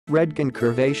Redken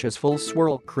Curvaceous Full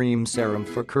Swirl Cream-Serum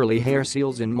for curly hair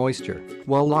seals in moisture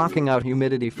while locking out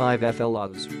humidity. 5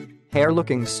 FLOs. Hair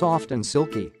looking soft and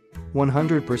silky.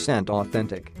 100%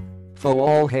 authentic. For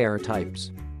all hair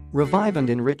types. Revive and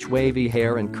enrich wavy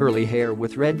hair and curly hair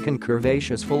with Redken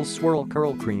Curvaceous Full Swirl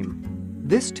Curl Cream.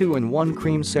 This 2-in-1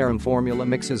 cream serum formula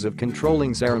mixes of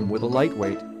controlling serum with a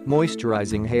lightweight,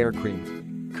 moisturizing hair cream.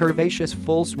 Curvaceous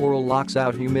Full Swirl locks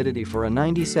out humidity for a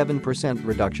 97%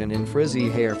 reduction in frizzy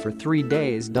hair for 3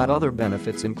 days. Other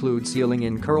benefits include sealing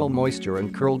in curl moisture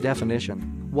and curl definition,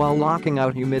 while locking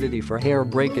out humidity for hair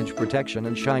breakage protection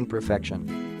and shine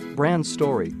perfection. Brand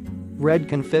story.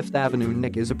 Redken 5th Avenue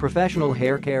NYC is a professional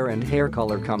hair care and hair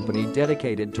color company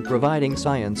dedicated to providing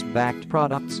science-backed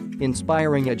products,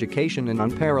 inspiring education and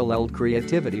unparalleled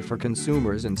creativity for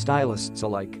consumers and stylists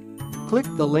alike. Click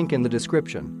the link in the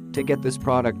description to get this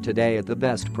product today at the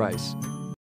best price.